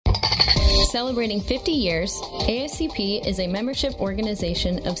Celebrating 50 years, ASCP is a membership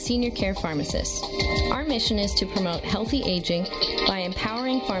organization of senior care pharmacists. Our mission is to promote healthy aging by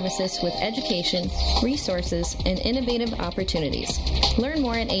empowering pharmacists with education, resources, and innovative opportunities. Learn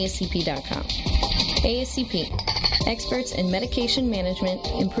more at ASCP.com. ASCP, experts in medication management,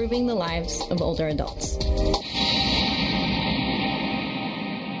 improving the lives of older adults.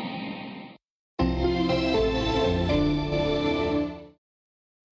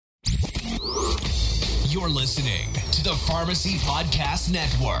 You're listening to the Pharmacy Podcast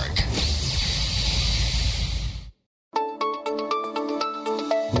Network.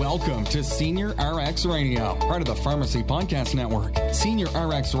 Welcome to SenioRx Radio, part of the Pharmacy Podcast Network.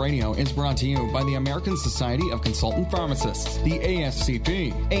 SenioRx Radio is brought to you by the American Society of Consultant Pharmacists, the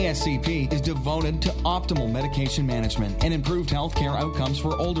ASCP. ASCP is devoted to optimal medication management and improved healthcare outcomes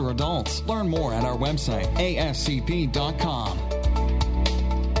for older adults. Learn more at our website, ascp.com.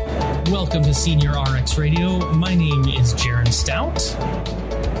 Welcome to SenioRx Radio. My name is Jaron Stout.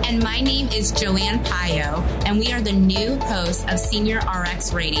 And my name is Joanne Payo, and we are the new hosts of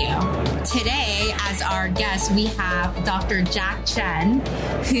SenioRx Radio. Today, as our guest, we have Dr. Jack Chen,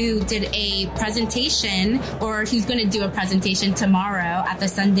 who did a presentation, or who's going to do a presentation tomorrow at the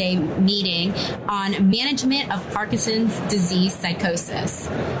Sunday meeting on management of Parkinson's disease psychosis.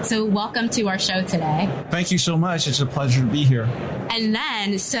 So welcome to our show today. Thank you so much. It's a pleasure to be here. And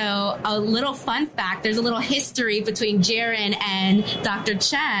then, so a little fun fact, there's a little history between Jaron and Dr.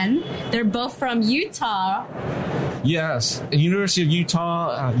 Chen. They're both from Utah. Yes, University of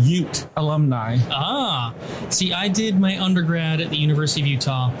Utah, Ute alumni. See, I did my undergrad at the University of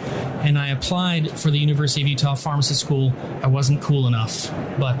Utah, and I applied for the University of Utah Pharmacy School. I wasn't cool enough,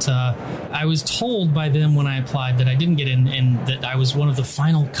 but I was told by them when I applied that I didn't get in and that I was one of the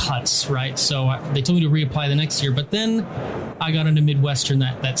final cuts, right? So they told me to reapply the next year, but then I got into Midwestern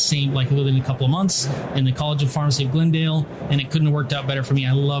that same, like within a couple of months in the College of Pharmacy of Glendale, and it couldn't have worked out better for me.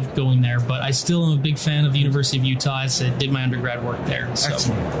 I loved going there, but I still am a big fan of the University of Utah. I did my undergrad work there. So,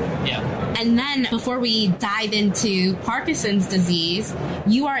 excellent. Yeah. And then before we dive into Parkinson's disease,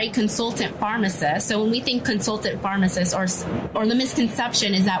 you are a consultant pharmacist. So when we think consultant pharmacist, or the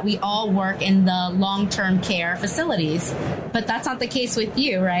misconception is that we all work in the long-term care facilities, but that's not the case with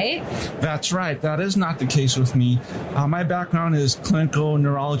you, right? That's right. That is not the case with me. My background is clinical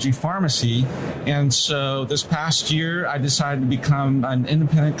neurology pharmacy, and so this past year I decided to become an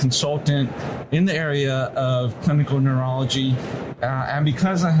independent consultant in the area of clinical neurology. And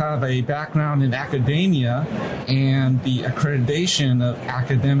because I have a background in academia and the accreditation of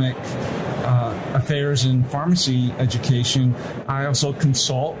academic affairs in pharmacy education, I also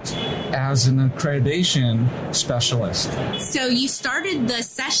consult as an accreditation specialist. So you started the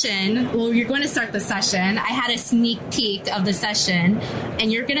session, well, you're going to start the session. I had a sneak peek of the session,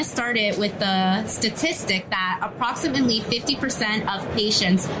 and you're going to start it with the statistic that approximately 50% of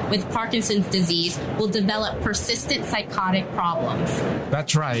patients with Parkinson's disease will develop persistent psychotic problems.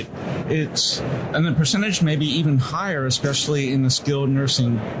 That's right. And the percentage may be even higher, especially in the skilled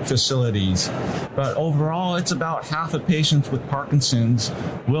nursing facilities. But overall, it's about half of patients with Parkinson's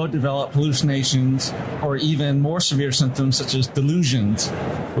will develop hallucinations or even more severe symptoms such as delusions,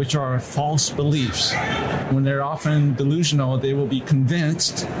 which are false beliefs. When they're often delusional, they will be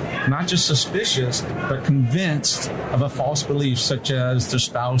convinced, not just suspicious, but convinced of a false belief, such as their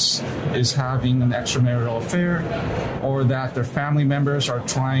spouse is having an extramarital affair, or that their family members are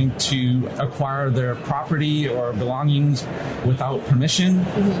trying to acquire their property or belongings without permission,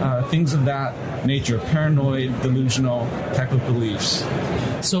 things of that nature, paranoid, delusional type of beliefs.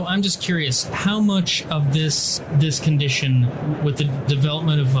 So I'm just curious, how much of this condition with the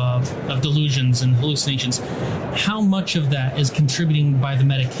development of delusions and hallucinations, how much of that is contributing by the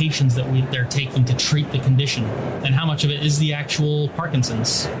medications that they're taking to treat the condition? And how much of it is the actual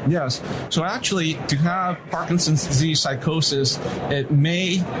Parkinson's? Yes. So actually, to have Parkinson's disease psychosis, it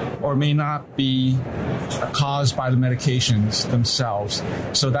may or may not be caused by the medications themselves.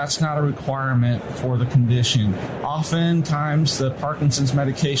 So that's not a requirement for the condition. Oftentimes, the Parkinson's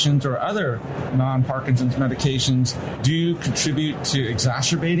medications or other non-Parkinson's medications do contribute to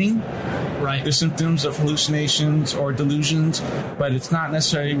exacerbating the symptoms of hallucinations or delusions, but it's not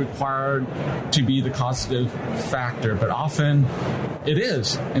necessarily required to be the causative factor. But often it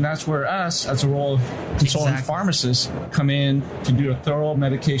is, and that's where us, as a role of consultant pharmacists, come in to do a thorough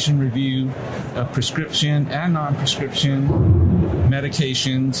medication review of prescription and non-prescription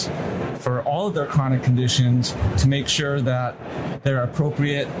medications for all of their chronic conditions to make sure that they're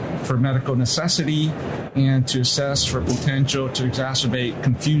appropriate for medical necessity and to assess for potential to exacerbate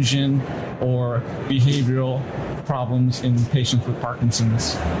confusion or behavioral problems in patients with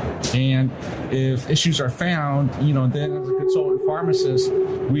Parkinson's. And if issues are found, then as a consultant pharmacist,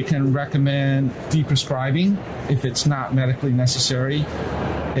 we can recommend deprescribing if it's not medically necessary.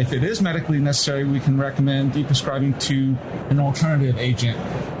 If it is medically necessary, we can recommend deprescribing to an alternative agent,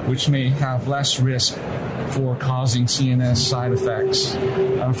 which may have less risk for causing CNS side effects.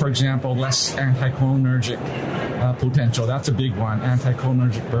 For example, less anticholinergic potential. That's a big one,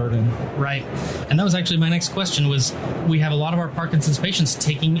 anticholinergic burden. Right. And that was actually my next question was, we have a lot of our Parkinson's patients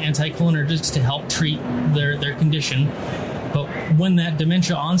taking anticholinergics to help treat their condition. But when that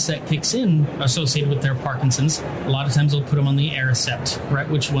dementia onset kicks in associated with their Parkinson's, a lot of times they'll put them on the Aricept, right,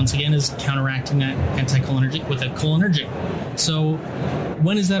 which once again is counteracting that anticholinergic with a cholinergic. So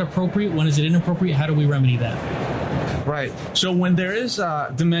when is that appropriate? When is it inappropriate? How do we remedy that? Right. So when there is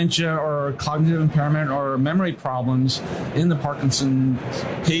dementia or cognitive impairment or memory problems in the Parkinson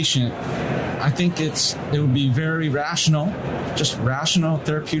patient, I think it would be very rational, just rational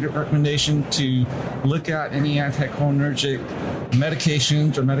therapeutic recommendation to look at any anticholinergic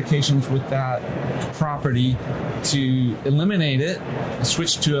medications or medications with that property to eliminate it,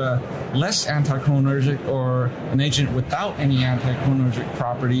 switch to a less anticholinergic or an agent without any anticholinergic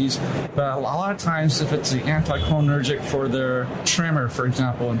properties. But a lot of times, if it's the anticholinergic for their tremor, for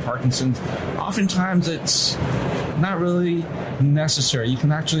example, in Parkinson's, oftentimes it's not really necessary. You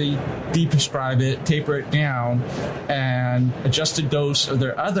can actually deprescribe it, taper it down, and adjust the dose of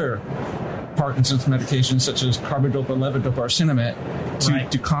their other Parkinson's medications, such as carbidopa, levodopa, or Sinemet,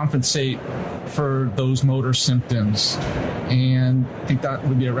 to compensate for those motor symptoms. And I think that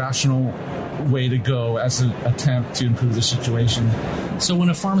would be a rational way to go as an attempt to improve the situation. So when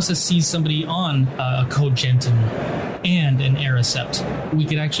a pharmacist sees somebody on a Cogentin and an Aricept, we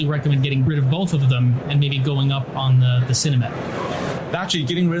could actually recommend getting rid of both of them and maybe going up on the Sinemet. Actually,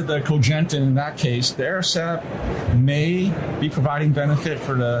 getting rid of the Cogentin in that case, the Aricept may be providing benefit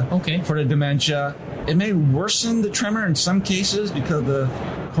for the dementia. It may worsen the tremor in some cases because of the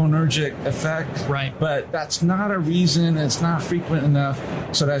cholinergic effect. Right. But that's not a reason, it's not frequent enough,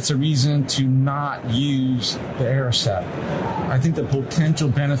 so that's a reason to not use the Aricept. I think the potential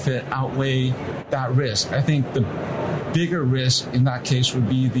benefit outweigh that risk. I think the bigger risk in that case would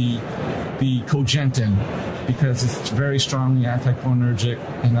be the Cogentin, because it's very strongly anticholinergic,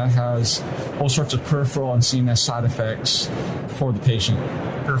 and that has all sorts of peripheral and CNS side effects for the patient.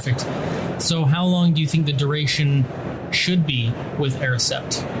 Perfect. So how long do you think the duration should be with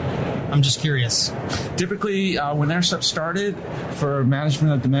Aricept? I'm just curious. Typically, when Aricept started for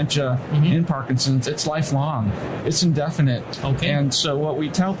management of dementia in Parkinson's, it's lifelong. It's indefinite. Okay. And so what we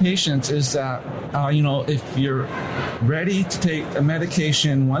tell patients is that, if you're ready to take a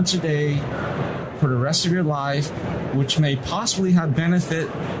medication once a day for the rest of your life, which may possibly have benefit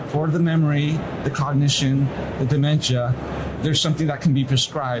for the memory, the cognition, the dementia, there's something that can be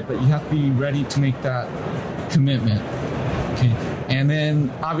prescribed, but you have to be ready to make that commitment. Okay. And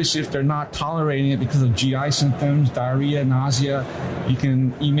then obviously if they're not tolerating it because of GI symptoms, diarrhea, nausea,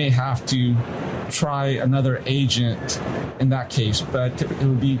 you may have to try another agent in that case, but typically it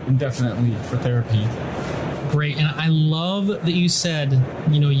would be indefinitely for therapy. Great. And I love that you said,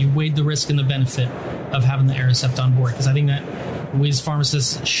 you weighed the risk and the benefit of having the Aricept on board, because I think that we as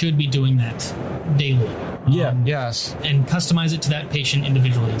pharmacists should be doing that daily. Yes. And customize it to that patient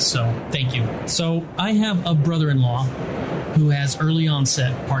individually. So thank you. So I have a brother-in-law who has early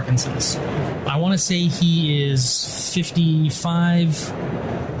onset Parkinson's. I want to say he is 55,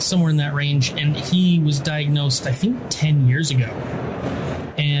 somewhere in that range. And he was diagnosed, I think, 10 years ago.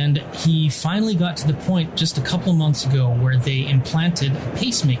 And he finally got to the point just a couple months ago where they implanted a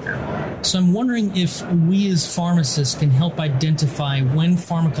pacemaker. So I'm wondering if we as pharmacists can help identify when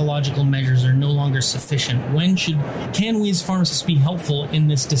pharmacological measures are no longer sufficient. Can we as pharmacists be helpful in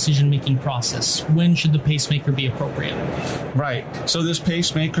this decision-making process? When should the pacemaker be appropriate? Right. So this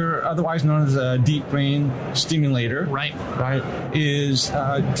pacemaker, otherwise known as a deep brain stimulator, right, is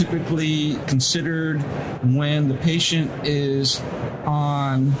typically considered when the patient is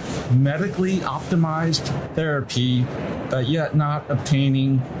on medically optimized therapy, but yet not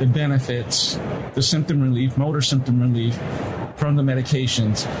obtaining the benefits, the symptom relief, motor symptom relief from the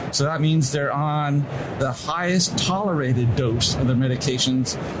medications. So that means they're on the highest tolerated dose of the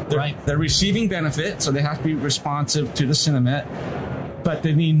medications. They're receiving benefit, so they have to be responsive to the Sinemet, but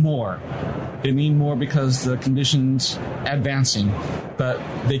they need more. They need more because the condition's advancing, but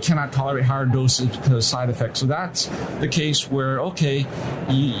they cannot tolerate higher doses because of side effects. So that's the case where,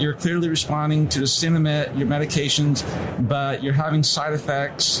 you're clearly responding to the Sinemet, your medications, but you're having side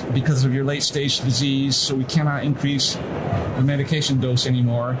effects because of your late-stage disease, so we cannot increase the medication dose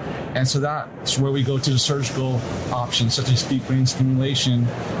anymore. And so that's where we go to the surgical options, such as deep brain stimulation.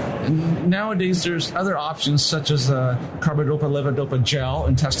 And nowadays, there's other options such as carbidopa-levodopa gel,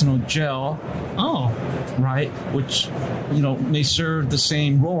 intestinal gel. Oh, right, which may serve the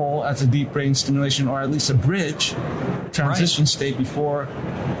same role as a deep brain stimulation, or at least a bridge transition state before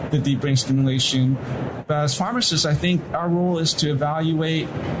the deep brain stimulation. But as pharmacists, I think our role is to evaluate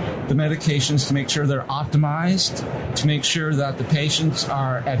the medications to make sure they're optimized, to make sure that the patients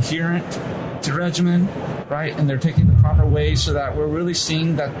are adherent to regimen, right, and they're taking the proper way, so that we're really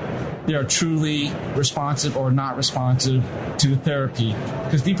seeing that they are truly responsive or not responsive to the therapy.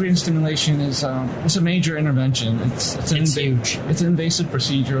 Because deep brain stimulation is it's a major intervention. It's huge. It's an invasive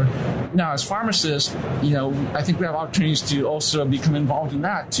procedure. Now, as pharmacists, I think we have opportunities to also become involved in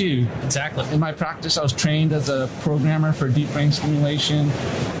that too. Exactly. In my practice, I was trained as a programmer for deep brain stimulation,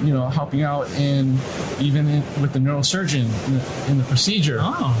 helping out with the neurosurgeon in the procedure.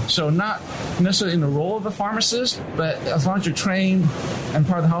 Oh. So not necessarily in the role of a pharmacist, but as long as you're trained and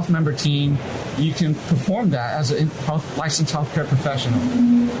part of the health member team, you can perform that as a licensed healthcare professional.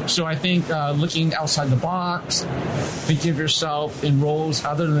 So I think looking outside the box, think of yourself in roles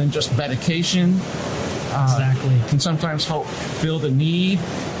other than just medication. Exactly. Can sometimes help fill the need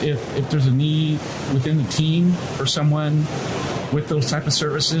if there's a need within the team for someone with those type of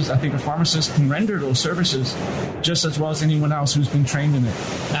services. I think a pharmacist can render those services just as well as anyone else who's been trained in it.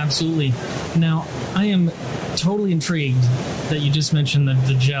 Absolutely. Now, I am totally intrigued that you just mentioned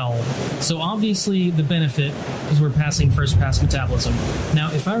the gel. So obviously the benefit is we're passing first pass metabolism.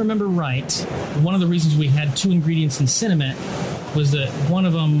 Now, if I remember right, one of the reasons we had 2 ingredients in Cinnamate was that one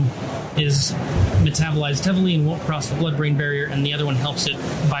of them is metabolized heavily and won't cross the blood-brain barrier, and the other one helps it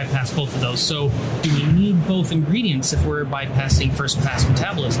bypass both of those. So do we need both ingredients if we're bypassing first-pass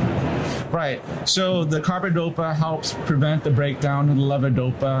metabolism? Right. So the carbidopa helps prevent the breakdown of the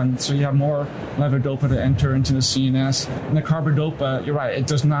levodopa, and so you have more levodopa to enter into the CNS. And the carbidopa, you're right, it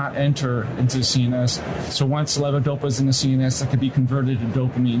does not enter into the CNS. So once the levodopa is in the CNS, that could be converted to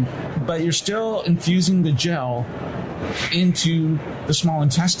dopamine. But you're still infusing the gel into the small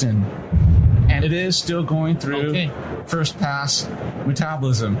intestine, and it is still going through first pass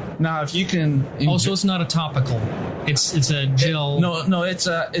metabolism. Now, if you can, so it's not a topical; it's a gel.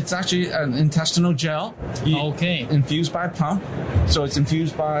 It's actually an intestinal gel. Infused by a pump. So it's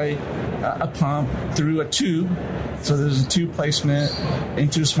infused by a pump through a tube. So there's a tube placement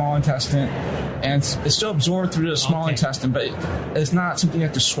into the small intestine, and it's still absorbed through the small intestine, but it's not something you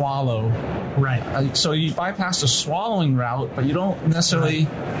have to swallow. Right. So you bypass the swallowing route, but you don't necessarily.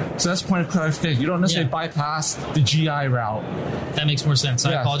 So that's the point of clarification. You don't necessarily bypass the GI route. That makes more sense.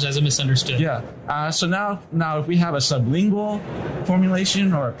 I apologize. I misunderstood. Yeah. So now if we have a sublingual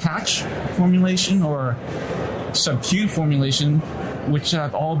formulation or a patch formulation or sub-Q formulation, which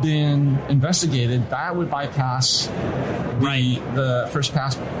have all been investigated, that would bypass the first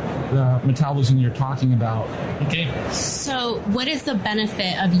pass the metabolism you're talking about. Okay. So what is the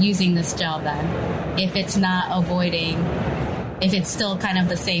benefit of using this gel then, if it's not avoiding, if it's still kind of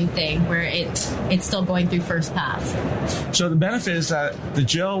the same thing where it's still going through first pass? So the benefit is that the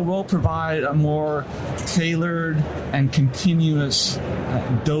gel will provide a more tailored and continuous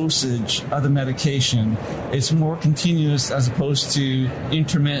dosage of the medication. It's more continuous as opposed to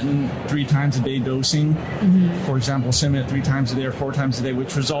intermittent 3 times a day dosing. Mm-hmm. For example, Cinnamate 3 times a day or 4 times a day,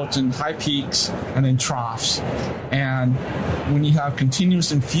 which results in high peaks and then troughs. And when you have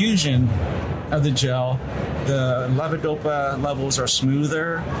continuous infusion of the gel, the levodopa levels are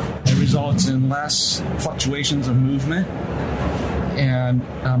smoother. It results in less fluctuations of movement. And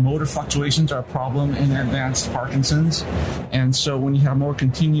motor fluctuations are a problem in advanced Parkinson's. And so when you have more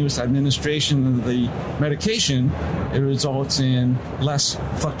continuous administration of the medication, it results in less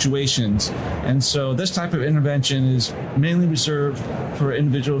fluctuations. And so this type of intervention is mainly reserved for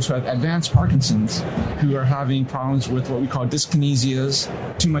individuals who have advanced Parkinson's, who are having problems with what we call dyskinesias,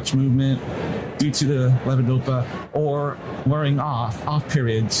 too much movement due to the levodopa, or wearing off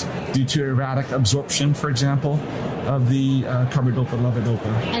periods due to erratic absorption, for example, of the carbidopa-levodopa.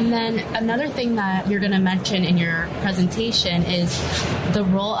 And then another thing that you're going to mention in your presentation is the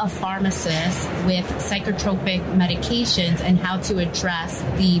role of pharmacists with psychotropic medications and how to address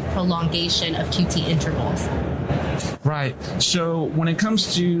the prolongation of QT intervals. Right. So when it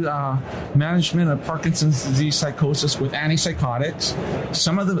comes to management of Parkinson's disease psychosis with antipsychotics,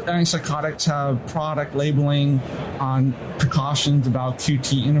 some of the antipsychotics have product labeling on precautions about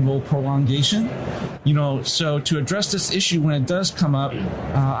QT interval prolongation. So to address this issue when it does come up,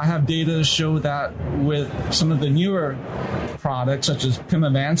 I have data to show that with some of the newer products, such as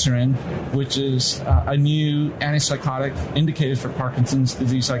pimavanserin, which is a new antipsychotic indicated for Parkinson's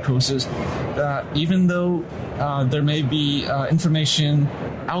disease psychosis, that even though there may be information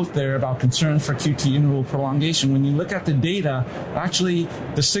out there about concerns for QT interval prolongation, when you look at the data, actually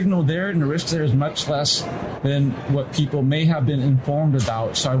the signal there and the risk there is much less than what people may have been informed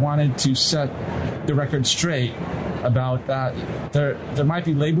about. So I wanted to set the record straight about that. There might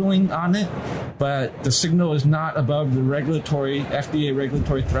be labeling on it, but the signal is not above the FDA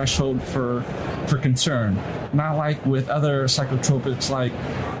regulatory threshold for concern. Not like with other psychotropics like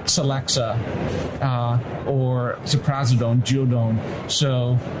Celexa or ziprasidone, Geodone.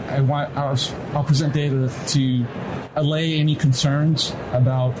 So I'll present data to allay any concerns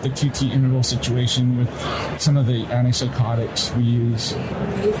about the QT interval situation with some of the antipsychotics we use.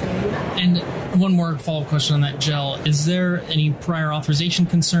 And one more follow-up question on that gel. Is there any prior authorization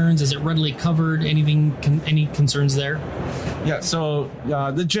concerns? Is it readily covered? Any concerns there? Yeah, so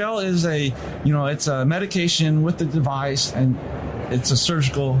the gel is it's a medication with the device, and it's a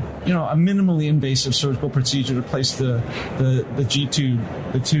surgical, a minimally invasive surgical procedure to place the G-tube,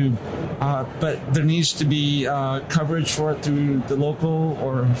 the tube. But there needs to be coverage for it through the local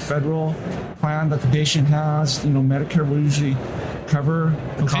or federal plan that the patient has. Medicare will usually cover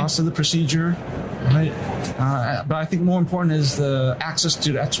the cost of the procedure, right? But I think more important is the access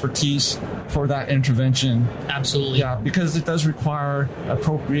to the expertise for that intervention. Absolutely. Yeah, because it does require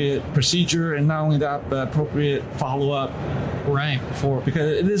appropriate procedure, and not only that, but appropriate follow-up. Right.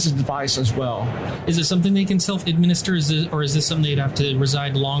 Because it is a device as well. Is it something they can self-administer, or is this something they'd have to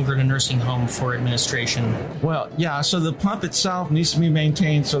reside longer in a nursing home for administration? Well, yeah, so the pump itself needs to be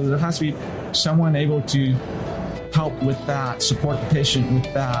maintained, so there has to be someone able to help with that, support the patient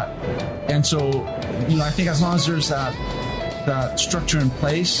with that. And so, I think as long as there's that structure in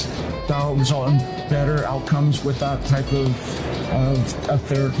place, that'll result in better outcomes with that type of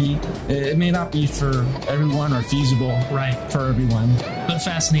therapy. It may not be for everyone or feasible for everyone. But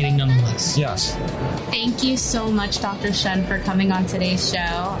fascinating nonetheless. Yes. Thank you so much, Dr. Chen, for coming on today's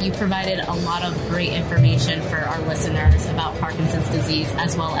show. You provided a lot of great information for our listeners about Parkinson's disease,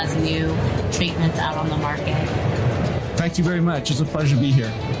 as well as new treatments out on the market. Thank you very much. It's a pleasure to be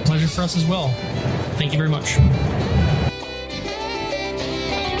here. Pleasure for us as well. Thank you very much.